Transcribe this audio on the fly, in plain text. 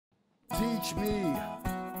Teach me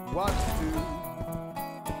what to do.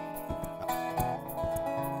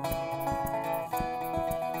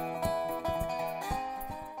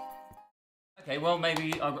 Okay, well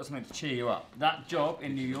maybe I've got something to cheer you up. That job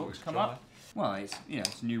in New York's come up. Well, it's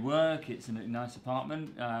it's new work. It's a nice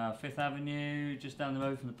apartment, 5th Avenue, just down the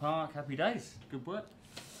road from the park. Happy days. Good work.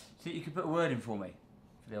 See, you could put a word in for me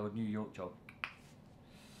for the old New York job.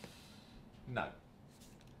 No.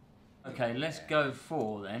 Okay, let's go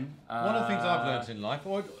for then. One of the things I've learnt in life,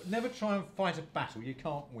 never try and fight a battle you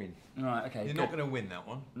can't win. Right, okay. You're not going to win that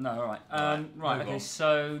one. No, all right. Right, okay,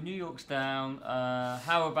 so New York's down.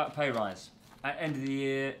 How about pay rise? At end of the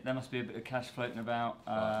year, there must be a bit of cash floating about.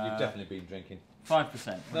 You've definitely been drinking.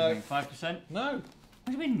 5%. No. 5%? No. What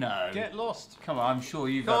do you mean no? Get lost. Come on, I'm sure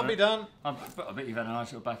you've Can't be done. I bet you've had a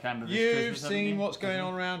nice little backhand of this You've Christmas, seen you? what's going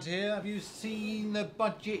on around here. Have you seen the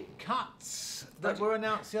budget cuts that were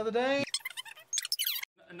announced the other day?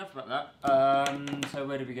 Enough about that. So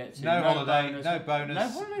where did we get to? No holiday, no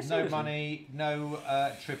bonus, holiday, no money, no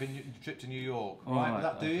trip to New York. All right, will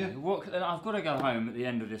that do you? I've got to go home at the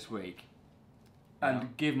end of this week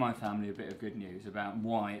and give my family a bit of good news about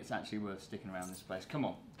why it's actually worth sticking around this place. Come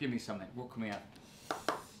on, give me something. What can we have?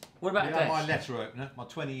 What about a dish? My letter opener, my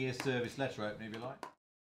 20-year service letter opener, if you like.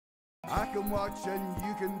 I can watch and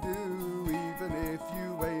you can do, even if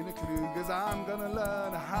you ain't a clue, 'cause I'm gonna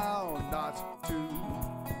learn how not to